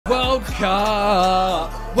World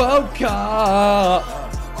Cup. World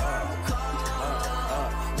Cup.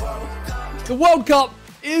 The World Cup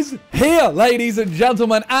is here, ladies and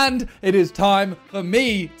gentlemen, and it is time for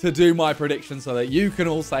me to do my prediction so that you can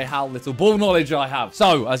all say how little ball knowledge I have.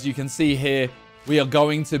 So, as you can see here, we are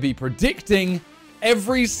going to be predicting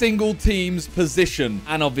every single team's position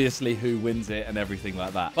and obviously who wins it and everything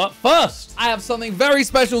like that. But first, I have something very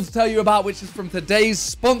special to tell you about, which is from today's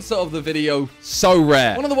sponsor of the video, So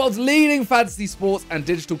Rare, one of the world's leading fantasy sports and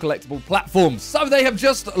digital collectible platforms. So they have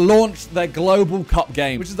just launched their Global Cup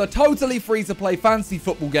game, which is a totally free-to-play fantasy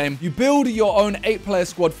football game. You build your own 8-player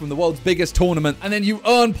squad from the world's biggest tournament, and then you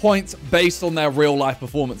earn points based on their real-life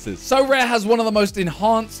performances. So Rare has one of the most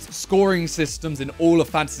enhanced scoring systems in all of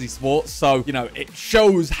fantasy sports, so, you know, it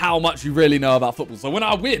shows how much you really know about football. So when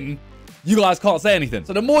I win, you guys can't say anything.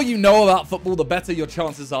 So the more you know about football, the better your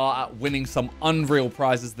chances are at winning some unreal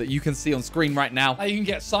prizes that you can see on screen right now. You can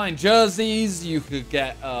get signed jerseys, you could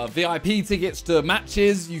get VIP tickets to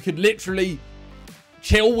matches, you could literally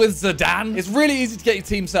chill with Zidane. It's really easy to get your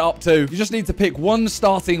team set up too. You just need to pick one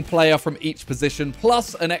starting player from each position,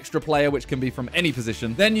 plus an extra player, which can be from any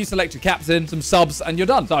position. Then you select your captain, some subs, and you're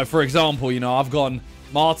done. So for example, you know, I've gone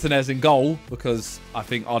Martinez in goal because I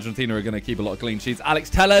think Argentina are going to keep a lot of clean sheets. Alex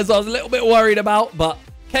Tellez, I was a little bit worried about, but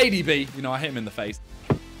KDB, you know, I hit him in the face.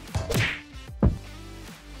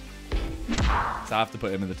 So I have to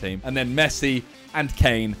put him in the team. And then Messi and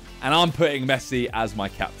Kane. And I'm putting Messi as my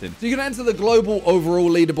captain. So you can enter the global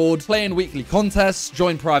overall leaderboard, play in weekly contests,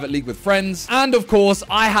 join private league with friends. And of course,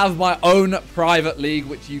 I have my own private league,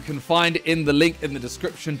 which you can find in the link in the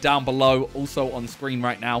description down below, also on screen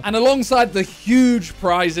right now. And alongside the huge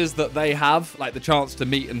prizes that they have, like the chance to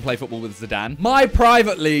meet and play football with Zidane, my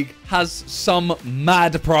private league has some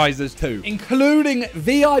mad prizes too, including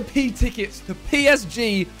VIP tickets to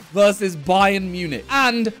PSG versus Bayern Munich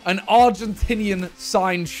and an Argentinian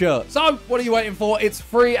signed shirt. So, what are you waiting for? It's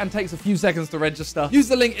free and takes a few seconds to register. Use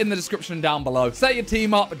the link in the description down below. Set your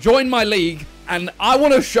team up, join my league, and I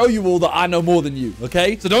want to show you all that I know more than you,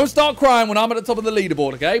 okay? So don't start crying when I'm at the top of the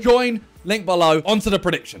leaderboard, okay? Join, link below, onto the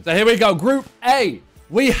prediction. So here we go. Group A.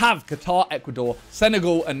 We have Qatar, Ecuador,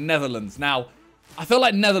 Senegal, and Netherlands. Now, I feel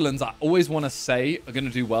like Netherlands, I always want to say, are going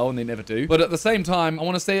to do well, and they never do. But at the same time, I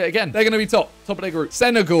want to say it again. They're going to be top of their group.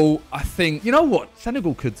 Senegal, I think, you know what?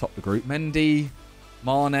 Senegal could top the group. Mendy,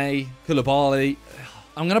 Mane, Koulibaly.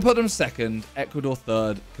 I'm going to put them second. Ecuador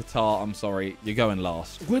third. Qatar, I'm sorry, you're going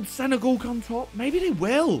last. Would Senegal come top? Maybe they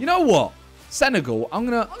will. You know what? Senegal, I'm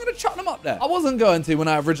gonna chuck them up there. I wasn't going to when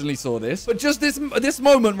I originally saw this, but just this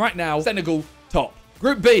moment right now, Senegal top.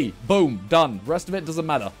 Group B, boom, done. Rest of it doesn't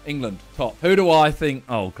matter. England, top. Who do I think?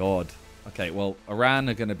 Oh, God. Okay, well, Iran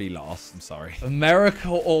are going to be last. I'm sorry. America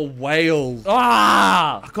or Wales?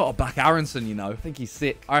 Ah! I've got to back Aronson, you know. I think he's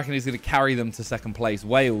sick. I reckon he's going to carry them to second place.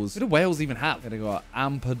 Wales. Who do Wales even have? Going to go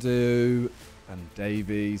Ampadu and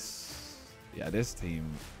Davies. Yeah, this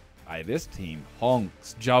team. Hey, this team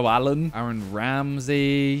honks. Joe Allen. Aaron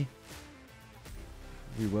Ramsey.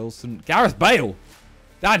 Wilson. Gareth Bale.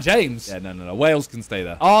 Dan James. Yeah, no. Wales can stay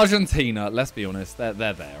there. Argentina, let's be honest, they're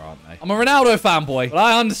there, aren't they? I'm a Ronaldo fanboy, but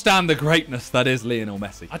I understand the greatness that is Lionel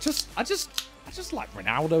Messi. I just like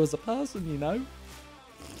Ronaldo as a person, you know?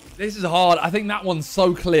 This is hard. I think that one's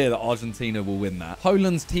so clear that Argentina will win that.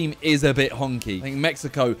 Poland's team is a bit honky. I think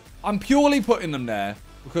Mexico, I'm purely putting them there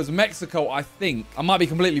because Mexico, I think, I might be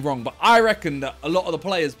completely wrong, but I reckon that a lot of the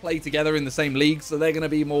players play together in the same league, so they're going to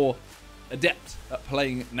be more adept at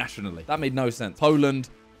playing nationally. That made no sense. Poland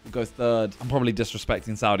will go third. I'm probably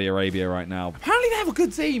disrespecting Saudi Arabia right now. Apparently they have a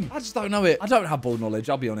good team. I just don't know it. I don't have ball knowledge,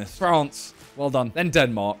 I'll be honest. France, well done. Then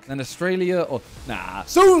Denmark. Then Australia or... Nah.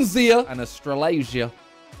 Sunzia and Australasia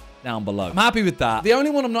down below. I'm happy with that. The only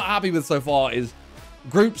one I'm not happy with so far is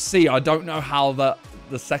Group C. I don't know how the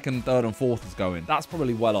second, third, and fourth is going. That's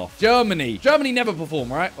probably well off. Germany. Germany never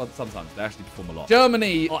perform, right? Well, sometimes they actually perform a lot.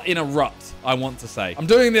 Germany are in a rut, I want to say. I'm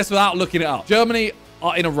doing this without looking it up. Germany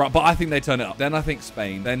are in a rut, but I think they turn it up. Then I think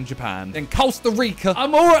Spain, then Japan, then Costa Rica.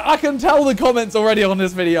 I can tell the comments already on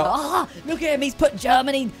this video. Ah, look at him. He's put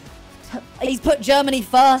Germany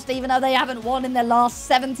first, even though they haven't won in their last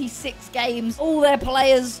 76 games. All their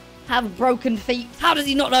players have broken feet. How does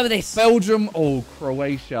he not know this? Belgium, oh,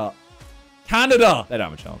 Croatia. Canada. They don't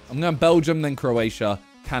have a chance. I'm going Belgium, then Croatia,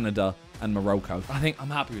 Canada, and Morocco. I think I'm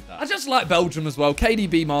happy with that. I just like Belgium as well.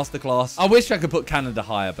 KDB masterclass. I wish I could put Canada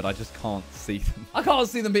higher, but I just can't see them. I can't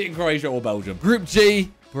see them beating Croatia or Belgium. Group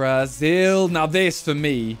G, Brazil. Now this, for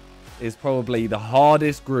me, is probably the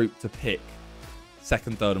hardest group to pick.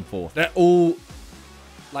 Second, third, and fourth. They're all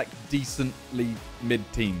like decently mid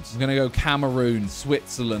teams. I'm going to go Cameroon,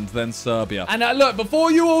 Switzerland, then Serbia. And look,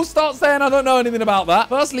 before you all start saying I don't know anything about that,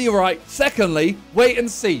 firstly, you're right. Secondly, wait and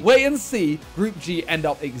see. Wait and see Group G end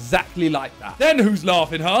up exactly like that. Then who's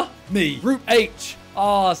laughing, huh? Me. Group H.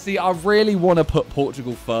 See, I really want to put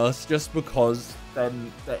Portugal first just because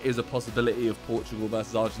then there is a possibility of Portugal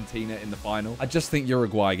versus Argentina in the final. I just think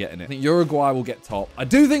Uruguay getting it. I think Uruguay will get top. I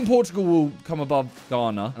do think Portugal will come above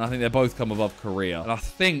Ghana, and I think they both come above Korea. And I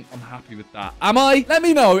think I'm happy with that. Am I? Let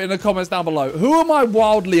me know in the comments down below. Who am I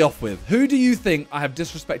wildly off with? Who do you think I have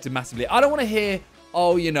disrespected massively? I don't want to hear,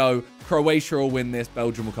 oh, you know, Croatia will win this,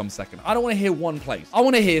 Belgium will come second. I don't want to hear one place. I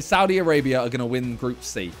want to hear Saudi Arabia are going to win Group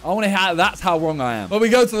C. I want to hear that's how wrong I am. But we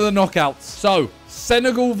go to the knockouts. So,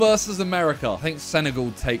 Senegal versus America. I think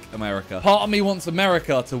Senegal take America. Part of me wants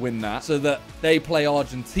America to win that so that they play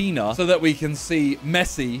Argentina so that we can see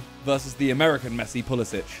Messi versus the American Messi,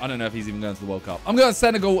 Pulisic. I don't know if he's even going to the World Cup. I'm going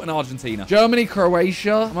Senegal and Argentina. Germany,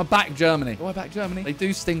 Croatia. I'm going to back Germany. Do I back Germany? They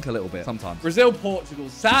do stink a little bit sometimes. Brazil, Portugal.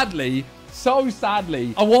 Sadly, so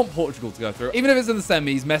sadly, I want Portugal to go through. Even if it's in the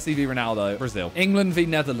semis, Messi v Ronaldo, Brazil. England v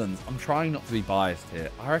Netherlands. I'm trying not to be biased here.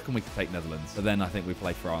 I reckon we can take Netherlands, but then I think we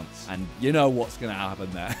play France. And you know what's going to happen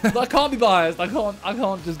there. I can't be biased. I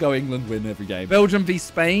can't just go England win every game. Belgium v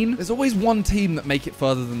Spain. There's always one team that make it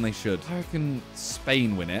further than they should. I reckon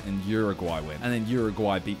Spain win it and Uruguay win. And then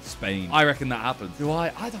Uruguay beat Spain. I reckon that happens.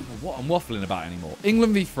 I don't know what I'm waffling about anymore.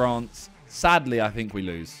 England v France. Sadly, I think we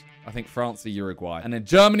lose. I think France v Uruguay. And then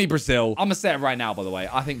Germany, Brazil. I'm going to say it right now, by the way.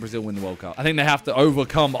 I think Brazil win the World Cup. I think they have to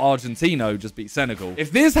overcome Argentina, who just beat Senegal.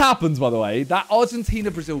 If this happens, by the way, that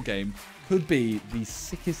Argentina-Brazil game could be the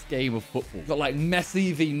sickest game of football. You've got like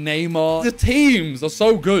Messi v Neymar. The teams are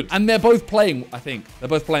so good. And they're both playing, I think. They're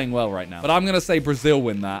both playing well right now. But I'm going to say Brazil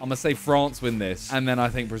win that. I'm going to say France win this. And then I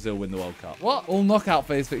think Brazil win the World Cup. What? All knockout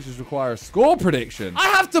phase fixtures require a score prediction. I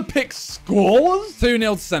have to pick scores?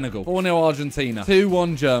 2-0 Senegal. 4-0 Argentina.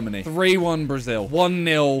 2-1 Germany. 3-1 Brazil.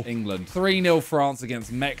 1-0 England. 3-0 France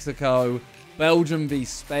against Mexico. Belgium v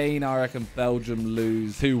Spain. I reckon Belgium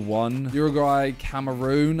lose 2-1. Uruguay,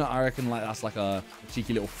 Cameroon. I reckon like that's like a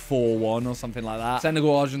cheeky little 4-1 or something like that.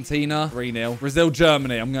 Senegal, Argentina. 3-0. Brazil,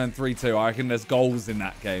 Germany. I'm going 3-2. I reckon there's goals in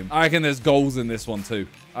that game. I reckon there's goals in this one too.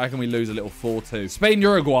 I reckon we lose a little 4-2. Spain,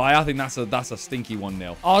 Uruguay. I think that's a stinky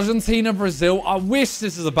 1-0. Argentina, Brazil. I wish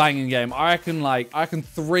this is a banging game. I reckon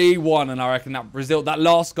 3-1, and I reckon that Brazil, that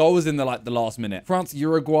last goal was in the last minute. France,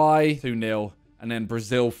 Uruguay, 2-0, and then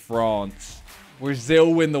Brazil, France.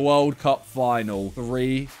 Brazil win the World Cup final,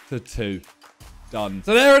 3-2. Done.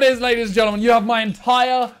 So there it is, ladies and gentlemen. You have my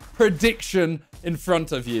entire prediction in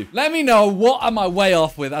front of you. Let me know, what am I way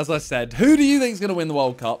off with? As I said, who do you think is going to win the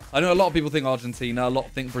World Cup? I know a lot of people think Argentina, a lot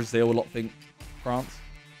think Brazil, a lot think France,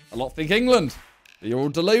 a lot think England. But you're all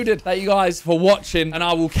deluded. Thank you guys for watching, and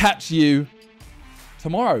I will catch you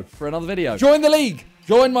tomorrow for another video. Join the league.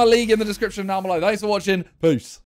 Join my league in the description down below. Thanks for watching. Peace.